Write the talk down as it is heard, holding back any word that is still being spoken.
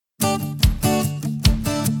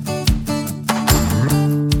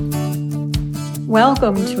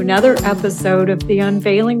Welcome to another episode of the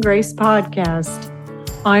Unveiling Grace podcast.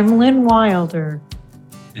 I'm Lynn Wilder.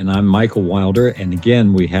 And I'm Michael Wilder. And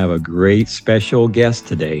again, we have a great special guest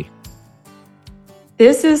today.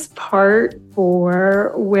 This is part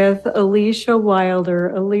 4 with Alicia Wilder.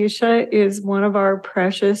 Alicia is one of our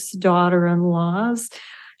precious daughter-in-laws.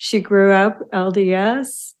 She grew up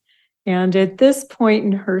LDS. And at this point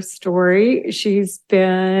in her story, she's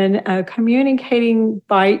been communicating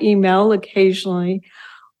by email occasionally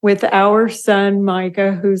with our son,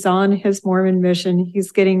 Micah, who's on his Mormon mission.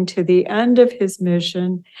 He's getting to the end of his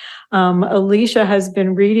mission. Alicia has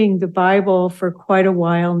been reading the Bible for quite a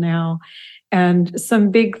while now, and some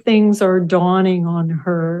big things are dawning on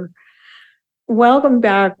her. Welcome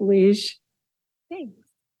back, Alicia. Thanks.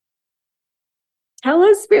 Tell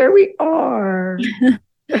us where we are.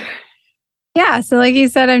 Yeah, so like you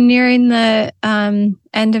said, I'm nearing the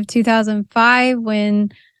end of 2005 when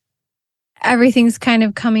everything's kind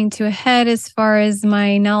of coming to a head as far as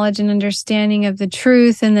my knowledge and understanding of the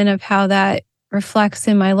truth, and then of how that reflects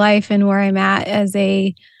in my life and where I'm at as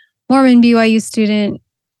a Mormon BYU student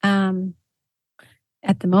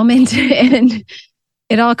at the moment. And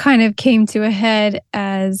it all kind of came to a head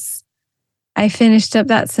as I finished up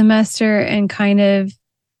that semester and kind of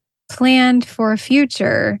planned for a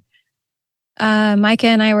future. Micah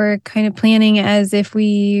and I were kind of planning as if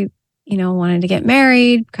we, wanted to get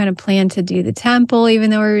married, kind of planned to do the temple,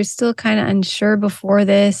 even though we were still kind of unsure before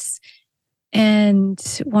this,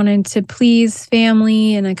 and wanted to please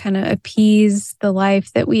family and kind of appease the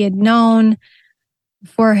life that we had known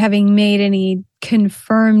before having made any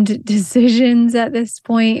confirmed decisions at this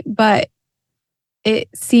point. But it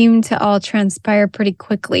seemed to all transpire pretty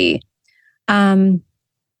quickly. I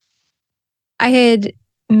had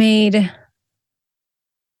made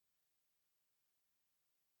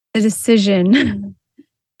a decision,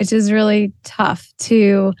 which is really tough,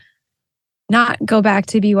 to not go back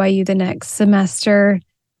to BYU the next semester,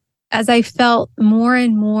 as I felt more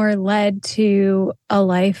and more led to a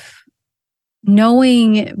life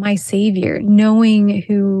knowing my Savior, knowing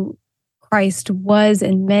who Christ was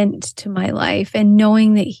and meant to my life, and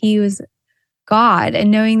knowing that He was God,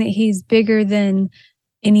 and knowing that He's bigger than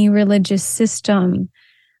any religious system.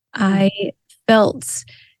 I felt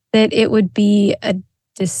that it would be a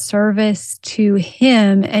disservice to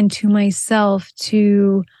Him and to myself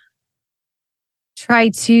to try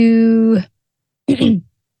to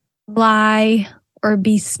lie or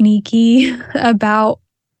be sneaky about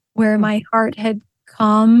where my heart had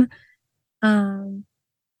come, and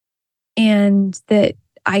that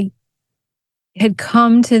I had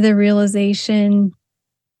come to the realization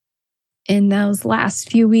in those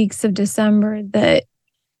last few weeks of December that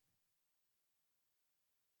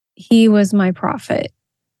He was my prophet.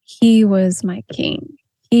 He was my king.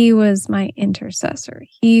 He was my intercessor.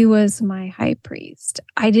 He was my high priest.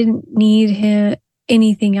 I didn't need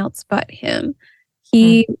anything else but Him.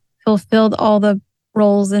 He fulfilled all the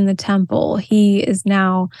roles in the temple. He is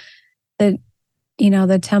now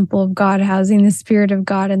the temple of God, housing the Spirit of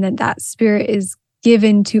God, and that Spirit is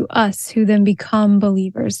given to us who then become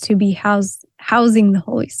believers to be housing the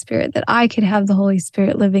Holy Spirit, that I could have the Holy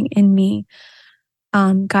Spirit living in me,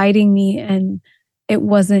 guiding me, and it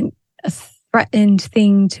wasn't a threatened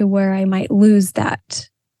thing to where I might lose that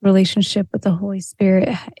relationship with the Holy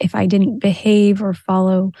Spirit if I didn't behave or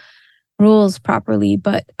follow rules properly.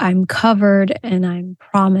 But I'm covered and I'm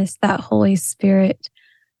promised that Holy Spirit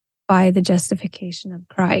by the justification of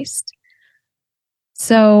Christ.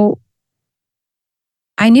 So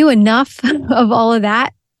I knew enough of all of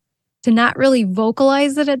that to not really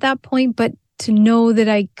vocalize it at that point, but to know that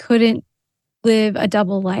I couldn't live a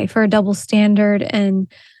double life or a double standard and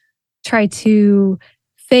try to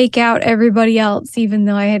fake out everybody else, even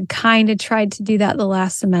though I had kind of tried to do that the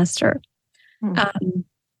last semester.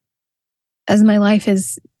 As my life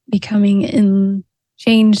is becoming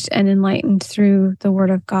changed and enlightened through the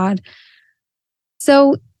Word of God.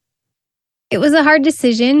 So it was a hard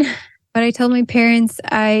decision, but I told my parents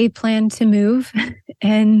I planned to move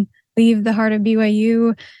and leave the heart of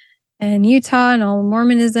BYU and Utah and all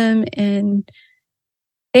Mormonism. And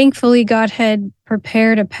thankfully, God had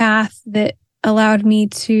prepared a path that allowed me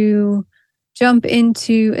to jump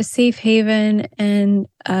into a safe haven and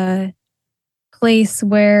a place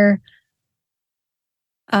where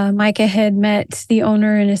Micah had met the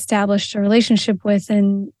owner and established a relationship with,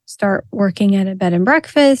 and start working at a bed and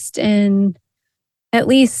breakfast, and at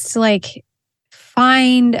least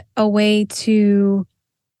find a way to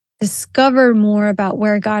discover more about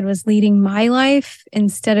where God was leading my life,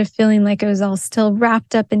 instead of feeling like it was all still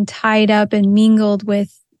wrapped up and tied up and mingled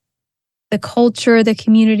with culture, the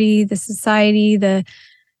community, the society, the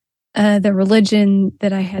religion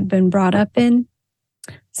that I had been brought up in.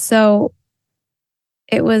 So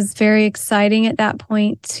it was very exciting at that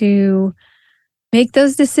point to make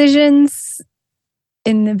those decisions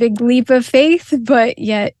in a big leap of faith, but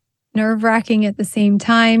yet nerve-wracking at the same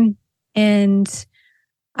time. And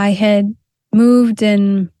I had moved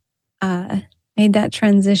and made that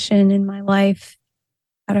transition in my life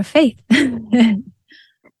out of faith.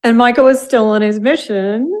 And Michael was still on his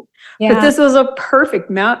mission, Yeah. but this was a perfect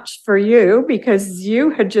match for you because you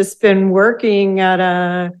had just been working at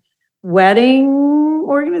a wedding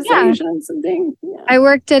organization and something. Yeah. I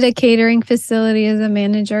worked at a catering facility as a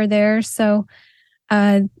manager there. So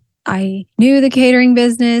I knew the catering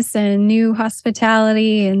business and knew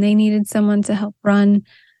hospitality, and they needed someone to help run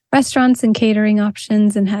restaurants and catering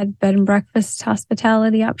options and had bed and breakfast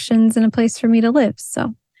hospitality options and a place for me to live.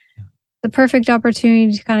 So the perfect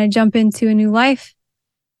opportunity to kind of jump into a new life.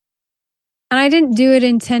 And I didn't do it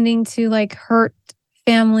intending to like hurt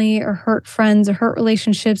family or hurt friends or hurt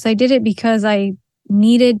relationships. I did it because I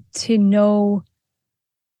needed to know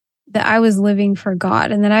that I was living for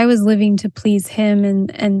God and that I was living to please Him.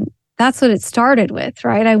 And that's what it started with,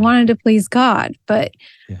 right? I wanted to please God, but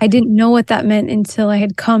I didn't know what that meant until I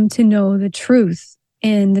had come to know the truth.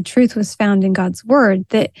 And the truth was found in God's word,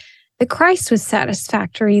 that Christ was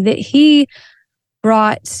satisfactory, that He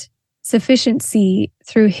brought sufficiency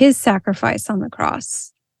through His sacrifice on the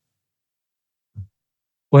cross.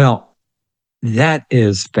 Well, that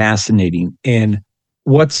is fascinating. And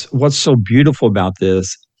what's so beautiful about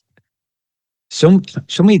this, so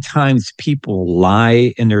many times people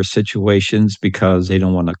lie in their situations because they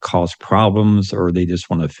don't want to cause problems or they just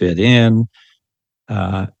want to fit in.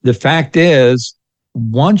 The fact is,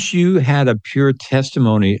 once you had a pure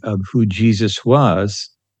testimony of who Jesus was,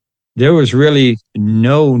 there was really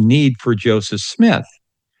no need for Joseph Smith.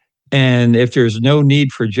 And if there's no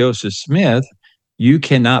need for Joseph Smith, you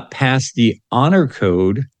cannot pass the honor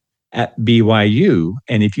code at BYU.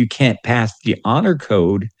 And if you can't pass the honor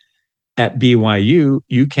code at BYU,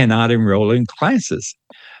 you cannot enroll in classes.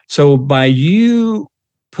 So by you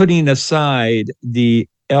putting aside the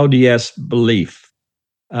LDS belief,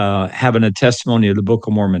 having a testimony of the Book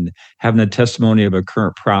of Mormon, having a testimony of a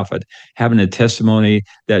current prophet, having a testimony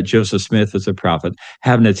that Joseph Smith is a prophet,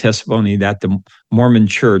 having a testimony that the Mormon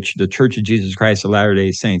Church, the Church of Jesus Christ of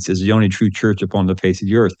Latter-day Saints, is the only true church upon the face of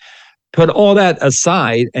the earth. Put all that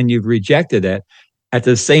aside and you've rejected it. At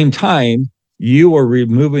the same time, you are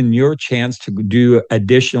removing your chance to do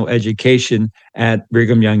additional education at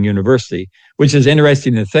Brigham Young University, which is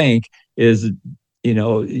interesting to think is,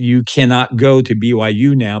 you cannot go to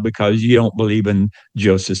BYU now because you don't believe in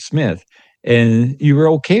Joseph Smith. And you were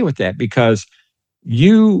okay with that because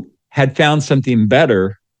you had found something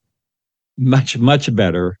better, much, much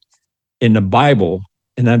better in the Bible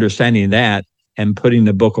and understanding that and putting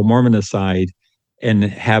the Book of Mormon aside and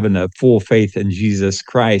having a full faith in Jesus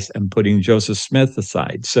Christ and putting Joseph Smith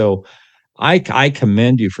aside. So I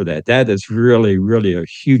commend you for that. That is really, really a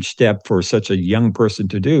huge step for such a young person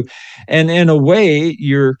to do. And in a way,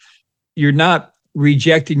 you're not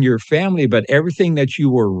rejecting your family, but everything that you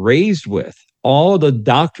were raised with, all the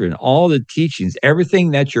doctrine, all the teachings, everything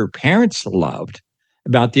that your parents loved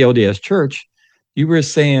about the LDS Church, you were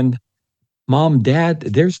saying, Mom, Dad,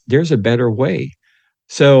 there's a better way.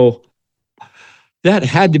 So that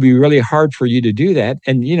had to be really hard for you to do that.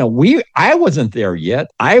 And, I wasn't there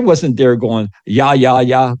yet. I wasn't there going,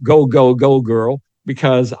 yeah, go, girl,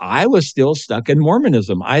 because I was still stuck in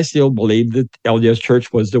Mormonism. I still believed that LDS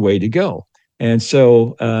Church was the way to go. And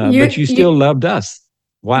so, but you still loved us.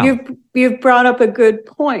 Wow. You've brought up a good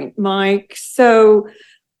point, Mike. So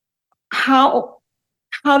how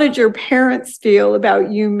did your parents feel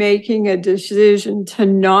about you making a decision to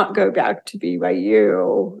not go back to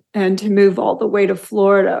BYU and to move all the way to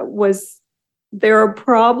Florida? Was there a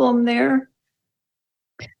problem there?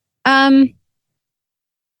 I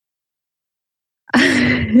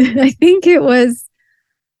think it was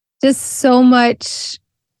just so much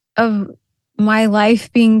of my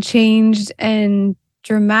life being changed and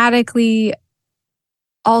dramatically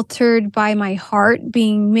altered by my heart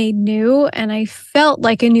being made new. And I felt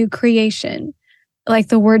like a new creation, like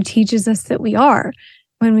the word teaches us that we are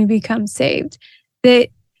when we become saved, that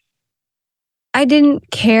I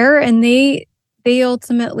didn't care. And they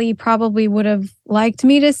ultimately probably would have liked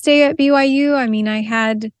me to stay at BYU. I mean, I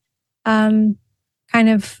had kind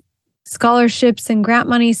of scholarships and grant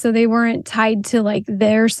money, so they weren't tied to like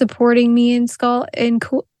their supporting me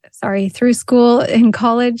through school and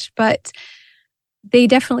college, but they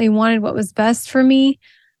definitely wanted what was best for me.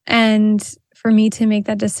 And for me to make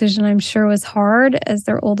that decision, I'm sure was hard as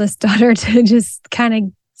their oldest daughter to just kind of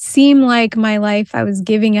seem like my life, I was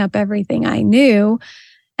giving up everything I knew.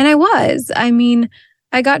 And I was. I mean,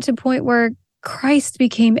 I got to a point where Christ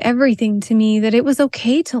became everything to me, that it was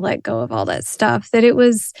okay to let go of all that stuff, that it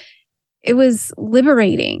was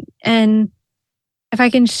liberating. And if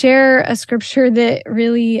I can share a scripture that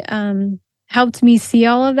really helped me see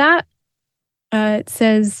all of that, it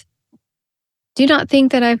says, "Do not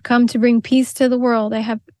think that I've come to bring peace to the world. I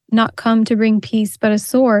have not come to bring peace, but a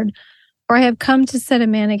sword. For I have come to set a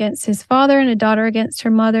man against his father, and a daughter against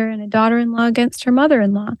her mother, and a daughter-in-law against her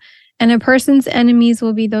mother-in-law. And a person's enemies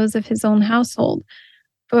will be those of his own household.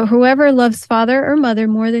 But whoever loves father or mother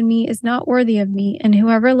more than me is not worthy of me, and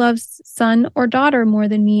whoever loves son or daughter more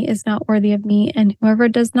than me is not worthy of me, and whoever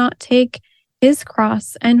does not take his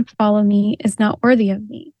cross and follow me is not worthy of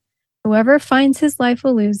me. Whoever finds his life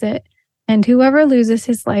will lose it, and whoever loses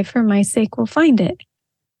his life for my sake will find it."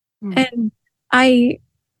 And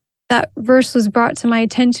that verse was brought to my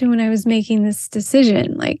attention when I was making this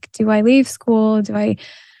decision. Like, do I leave school? Do I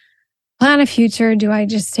plan a future? Do I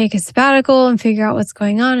just take a sabbatical and figure out what's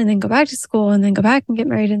going on and then go back to school and then go back and get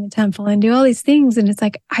married in the temple and do all these things? And it's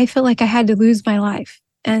like, I felt like I had to lose my life,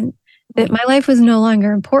 and that my life was no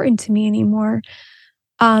longer important to me anymore.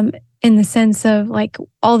 In the sense of like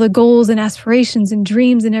all the goals and aspirations and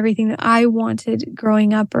dreams and everything that I wanted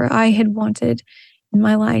growing up, or I had wanted in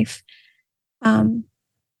my life.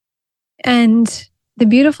 And the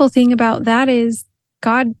beautiful thing about that is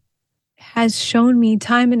God has shown me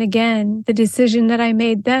time and again the decision that I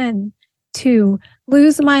made then to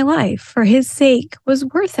lose my life for his sake was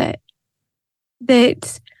worth it.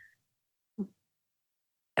 That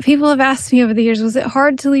people have asked me over the years, was it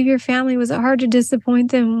hard to leave your family? Was it hard to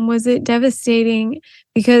disappoint them? Was it devastating?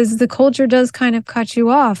 Because the culture does kind of cut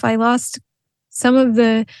you off. I lost some of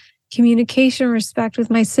the communication respect with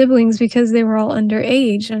my siblings because they were all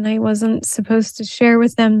underage, and I wasn't supposed to share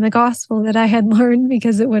with them the gospel that I had learned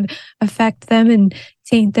because it would affect them and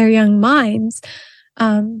taint their young minds.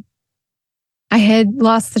 I had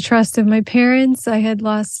lost the trust of my parents. I had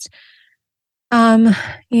lost,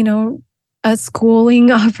 a schooling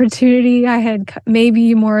opportunity. I had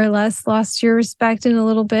maybe more or less lost your respect in a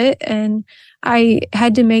little bit. And I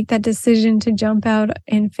had to make that decision to jump out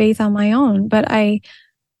in faith on my own. But I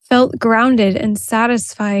felt grounded and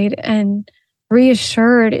satisfied and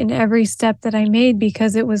reassured in every step that I made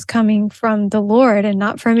because it was coming from the Lord and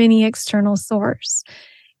not from any external source.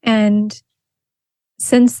 And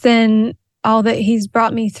since then, all that he's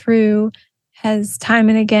brought me through has time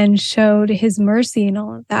and again showed his mercy in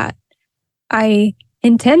all of that. I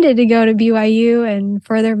intended to go to BYU and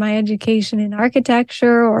further my education in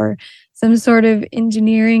architecture or some sort of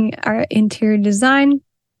engineering or interior design.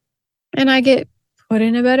 And I get put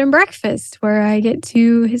in a bed and breakfast where I get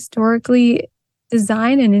to historically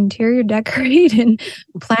design and interior decorate and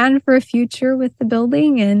plan for a future with the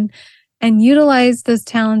building and utilize those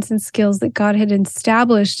talents and skills that God had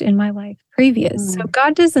established in my life previous. So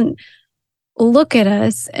God doesn't look at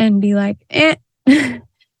us and be like,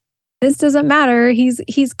 this doesn't matter.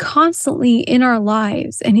 He's constantly in our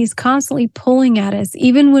lives, and he's constantly pulling at us,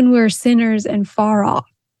 even when we're sinners and far off,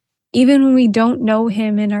 even when we don't know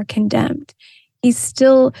him and are condemned. He's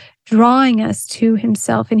still drawing us to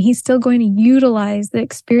himself, and he's still going to utilize the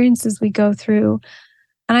experiences we go through.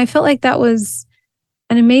 And I felt like that was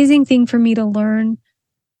an amazing thing for me to learn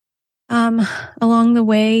along the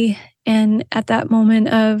way. And at that moment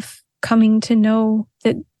of coming to know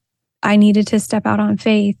that I needed to step out on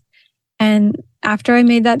faith. And after I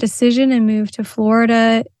made that decision and moved to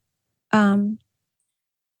Florida,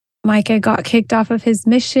 Micah got kicked off of his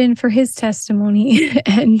mission for his testimony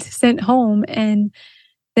and sent home. And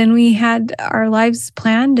then we had our lives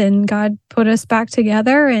planned, and God put us back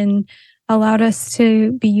together and allowed us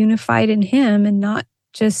to be unified in him, and not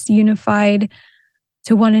just unified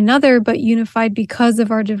to one another, but unified because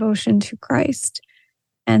of our devotion to Christ.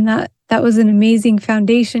 And that was an amazing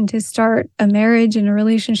foundation to start a marriage and a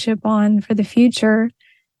relationship on for the future,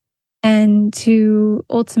 and to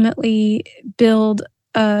ultimately build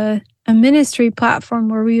a ministry platform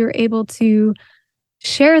where we were able to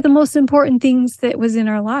share the most important things that was in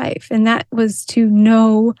our life. And that was to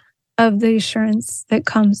know of the assurance that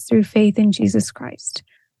comes through faith in Jesus Christ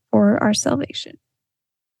for our salvation.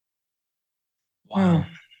 Wow.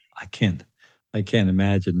 I can't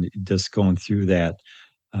imagine just going through that.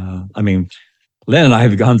 I mean, Len and I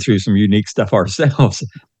have gone through some unique stuff ourselves,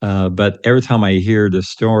 but every time I hear the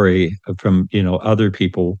story from other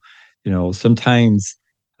people, sometimes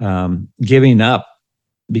giving up,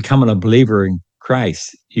 becoming a believer in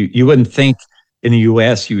Christ, you wouldn't think in the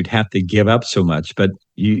U.S. you'd have to give up so much, but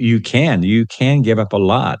you can give up a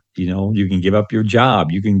lot. You can give up your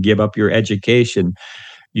job, you can give up your education.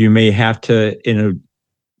 You may have to, in a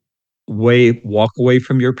way, walk away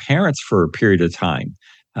from your parents for a period of time,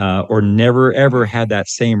 or never ever had that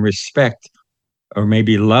same respect or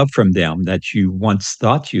maybe love from them that you once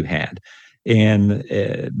thought you had. And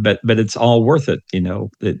but it's all worth it.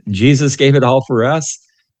 That Jesus gave it all for us,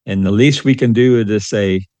 and the least we can do is to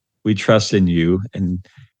say we trust in you,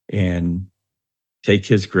 and take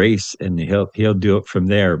His grace, and He'll do it from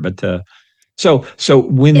there. But so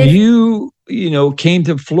when If you came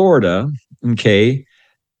to Florida, okay,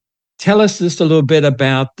 tell us just a little bit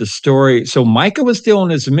about the story. So Micah was still on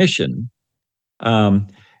his mission, um,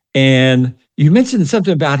 and you mentioned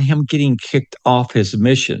something about him getting kicked off his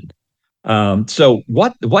mission. So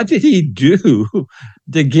what did he do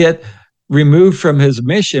to get removed from his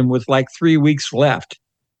mission with like 3 weeks left?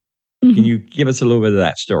 Can you give us a little bit of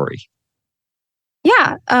that story?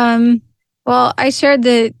 Yeah. Well, I shared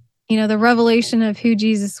that, the revelation of who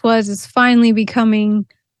Jesus was is finally becoming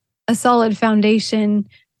a solid foundation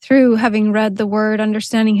through having read the word,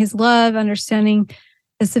 understanding his love, understanding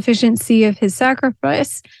the sufficiency of his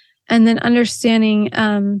sacrifice, and then understanding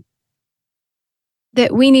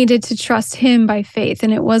that we needed to trust him by faith.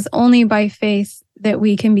 And it was only by faith that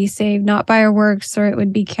we can be saved, not by our works, or it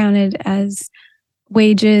would be counted as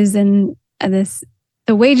wages. And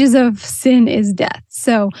the wages of sin is death.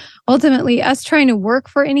 So ultimately, us trying to work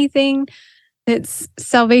for anything that's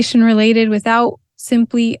salvation related without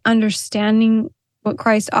simply understanding what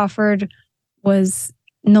Christ offered was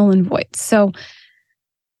null and void. So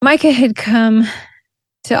Micah had come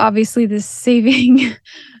to obviously this saving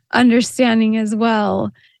understanding as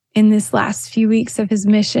well in this last few weeks of his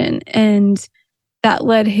mission. And that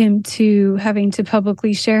led him to having to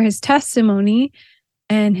publicly share his testimony.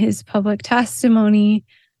 And his public testimony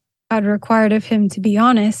had required of him to be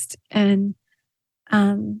honest and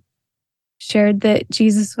shared that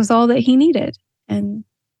Jesus was all that he needed. And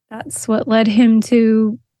that's what led him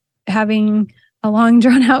to having a long,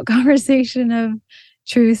 drawn-out conversation of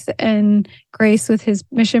truth and grace with his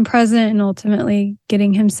mission president, and ultimately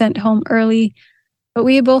getting him sent home early. But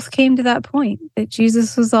we both came to that point that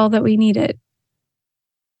Jesus was all that we needed.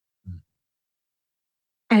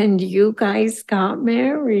 And you guys got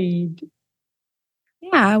married.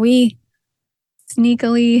 Yeah, we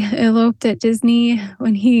sneakily eloped at Disney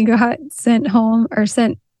when he got sent home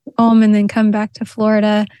and then come back to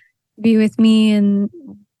Florida to be with me, and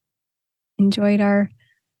enjoyed our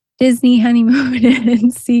Disney honeymoon in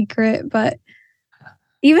secret. But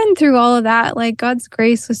even through all of that, like, God's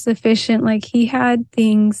grace was sufficient. Like, he had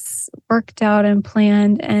things worked out and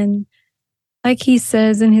planned. And like he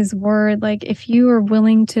says in his word, like, if you are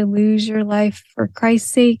willing to lose your life for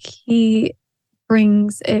Christ's sake, he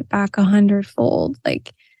brings it back 100-fold.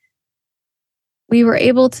 Like, we were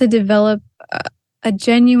able to develop a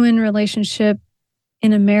genuine relationship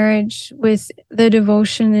in a marriage with the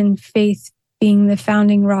devotion and faith being the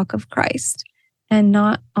founding rock of Christ, and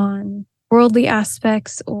not on worldly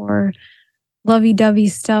aspects or lovey-dovey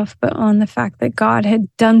stuff, but on the fact that God had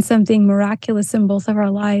done something miraculous in both of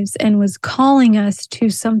our lives and was calling us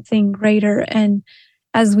to something greater. And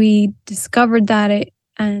as we discovered that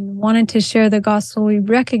and wanted to share the gospel, we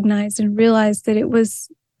recognized and realized that it was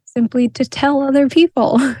simply to tell other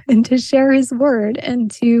people and to share his word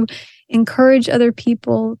and to encourage other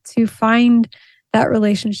people to find that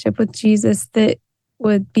relationship with Jesus that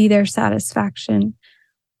would be their satisfaction.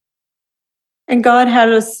 And God had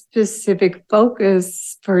a specific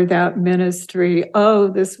focus for that ministry. Oh,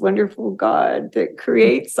 this wonderful God that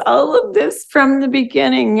creates all of this from the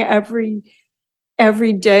beginning, every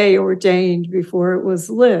day ordained before it was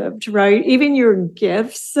lived, right? Even your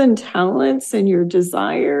gifts and talents and your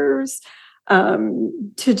desires,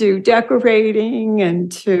 to do decorating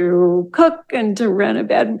and to cook and to run a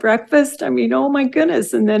bed and breakfast. I mean, oh my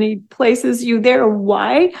goodness. And then he places you there.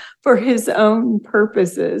 Why? For his own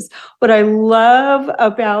purposes. What I love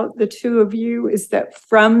about the two of you is that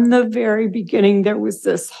from the very beginning, there was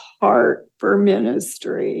this heart for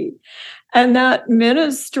ministry. And that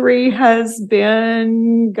ministry has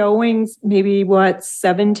been going maybe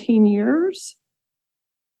 17 years?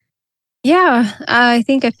 Yeah, I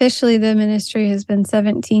think officially the ministry has been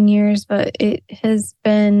 17 years, but it has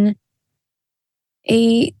been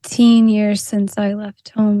 18 years since I left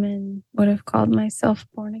home and would have called myself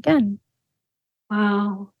born again.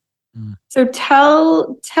 Wow. So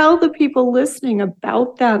tell the people listening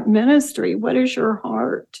about that ministry. What is your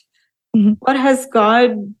heart? Mm-hmm. What has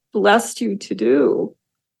God blessed you to do?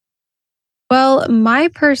 Well, my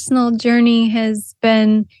personal journey has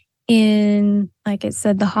been in, like it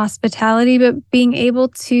said, the hospitality, but being able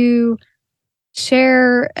to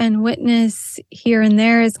share and witness here and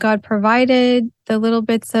there as God provided the little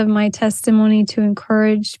bits of my testimony to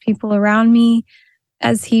encourage people around me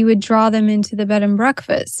as He would draw them into the bed and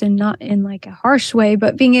breakfast, and not in like a harsh way,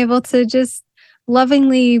 but being able to just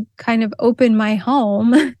lovingly kind of open my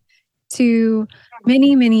home to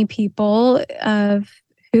many, many people of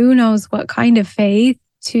who knows what kind of faith,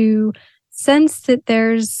 to sense that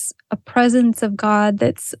there's a presence of God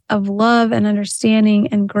that's of love and understanding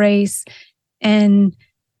and grace. And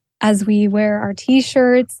as we wear our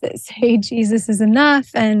t-shirts that say Jesus is enough,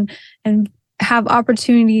 and have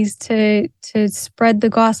opportunities to spread the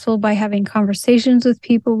gospel by having conversations with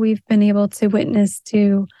people, we've been able to witness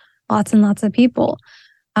to lots and lots of people.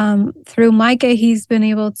 Through Micah, he's been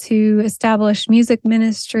able to establish music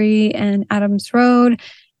ministry and Adams Road,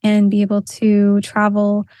 and be able to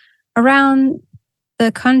travel around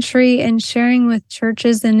the country and sharing with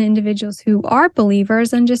churches and individuals who are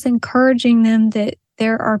believers, and just encouraging them that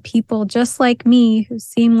there are people just like me who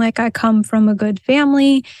seem like I come from a good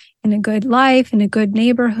family, in a good life, in a good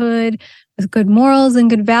neighborhood, with good morals and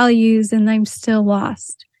good values, and I'm still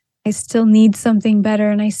lost. I still need something better,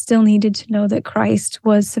 and I still needed to know that Christ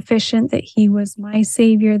was sufficient, that He was my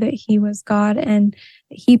Savior, that He was God, and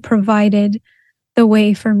that He provided the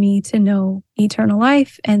way for me to know eternal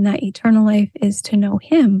life, and that eternal life is to know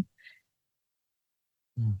Him.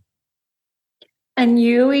 And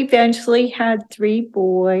you eventually had 3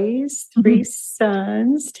 boys, 3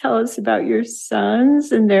 sons. Tell us about your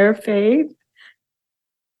sons and their faith.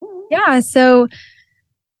 Yeah, so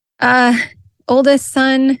oldest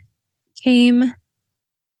son came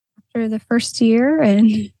after the first year,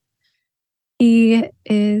 and he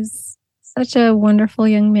is such a wonderful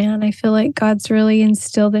young man. I feel like God's really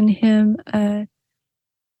instilled in him a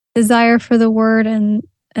desire for the word, and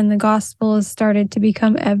the gospel has started to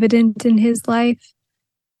become evident in his life,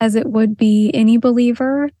 as it would be any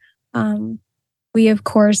believer. We, of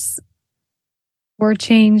course, were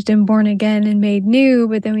changed and born again and made new,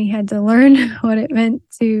 but then we had to learn what it meant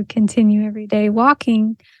to continue every day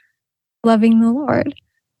walking, loving the Lord,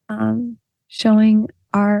 showing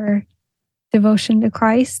our devotion to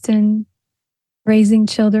Christ, and raising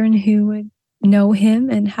children who would know Him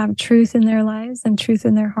and have truth in their lives and truth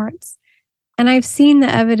in their hearts. And I've seen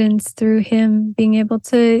the evidence through him being able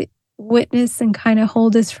to witness and kind of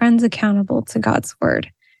hold his friends accountable to God's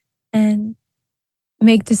word, and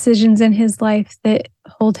make decisions in his life that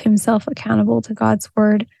hold himself accountable to God's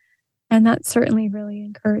word. And that's certainly really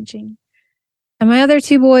encouraging. And my other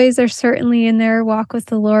 2 boys are certainly in their walk with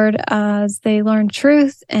the Lord as they learn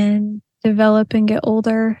truth and develop and get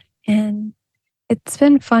older. And it's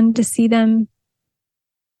been fun to see them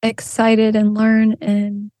excited and learn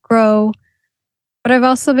and grow. But I've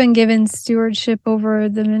also been given stewardship over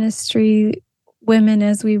the ministry women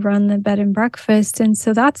as we run the bed and breakfast. And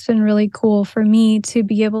so that's been really cool for me to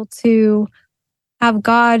be able to have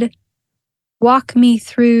God walk me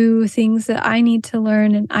through things that I need to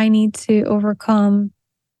learn and I need to overcome,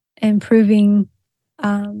 improving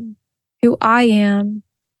who I am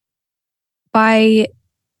by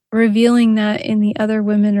revealing that in the other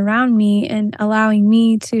women around me, and allowing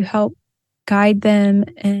me to help guide them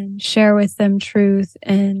and share with them truth,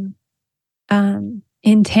 and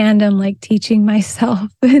in tandem, like teaching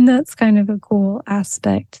myself. And that's kind of a cool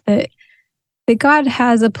aspect, that God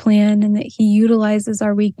has a plan, and that He utilizes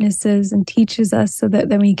our weaknesses and teaches us so that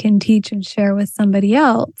then we can teach and share with somebody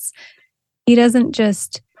else. He doesn't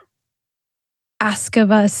just ask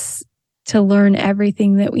of us to learn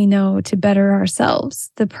everything that we know to better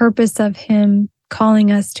ourselves. The purpose of Him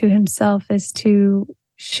calling us to Himself is to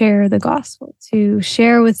share the gospel, to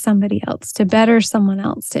share with somebody else, to better someone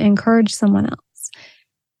else, to encourage someone else.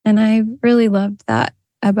 And I really loved that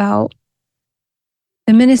about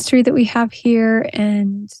the ministry that we have here,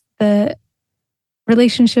 and the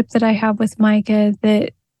relationship that I have with Micah,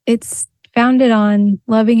 that it's founded on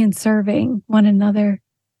loving and serving one another,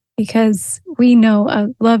 because we know a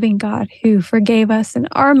loving God who forgave us in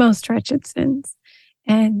our most wretched sins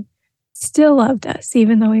and still loved us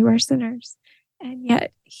even though we were sinners. And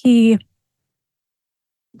yet He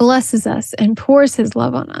blesses us and pours His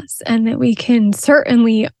love on us, and that we can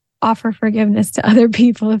certainly offer forgiveness to other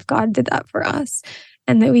people if God did that for us,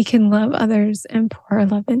 and that we can love others and pour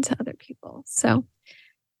love into other people. So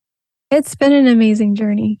it's been an amazing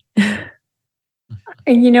journey.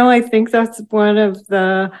 And I think that's one of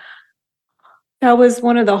the That was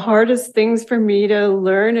one of the hardest things for me to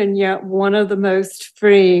learn, and yet one of the most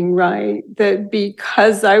freeing, right? That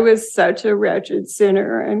because I was such a wretched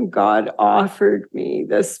sinner and God offered me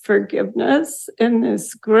this forgiveness and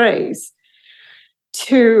this grace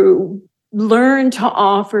to learn to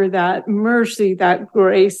offer that mercy, that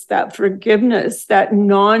grace, that forgiveness, that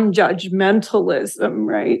non-judgmentalism,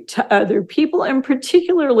 right, to other people, and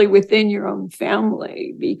particularly within your own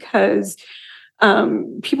family, because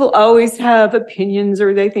people always have opinions,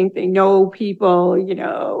 or they think they know people,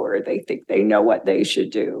 or they think they know what they should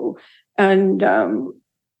do. And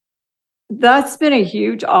that's been a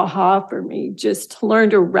huge aha for me, just to learn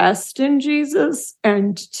to rest in Jesus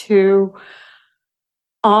and to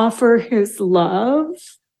offer his love,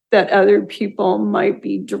 that other people might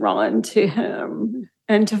be drawn to him,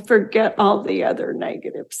 and to forget all the other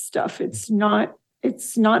negative stuff. It's not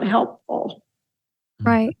helpful.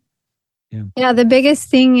 Right. Yeah. Yeah. The biggest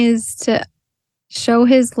thing is to show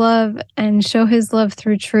his love and show his love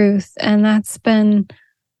through truth. And that's been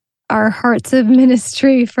our hearts of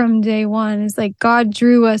ministry from day one, is like God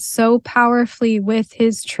drew us so powerfully with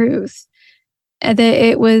his truth that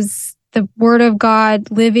it was the word of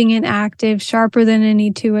God, living and active, sharper than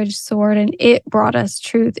any two-edged sword. And it brought us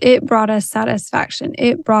truth. It brought us satisfaction.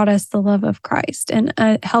 It brought us the love of Christ, and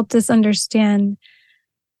helped us understand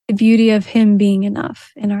the beauty of him being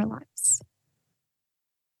enough in our lives.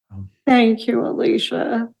 Thank you,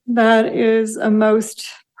 Alicia. That is a most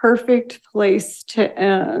perfect place to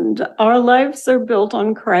end. Our lives are built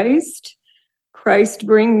on Christ. Christ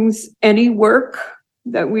brings any work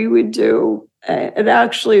that we would do. It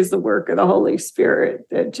actually is the work of the Holy Spirit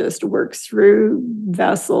that just works through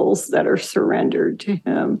vessels that are surrendered to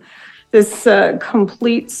him. This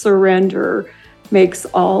complete surrender makes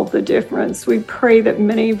all the difference. We pray that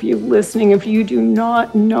many of you listening, if you do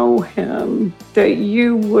not know him, that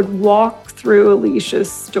you would walk through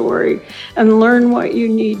Alicia's story and learn what you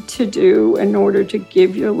need to do in order to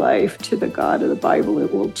give your life to the God of the Bible.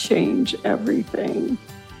 It will change everything.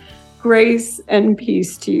 Grace and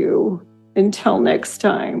peace to you. Until next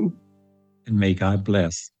time. And may God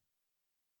bless.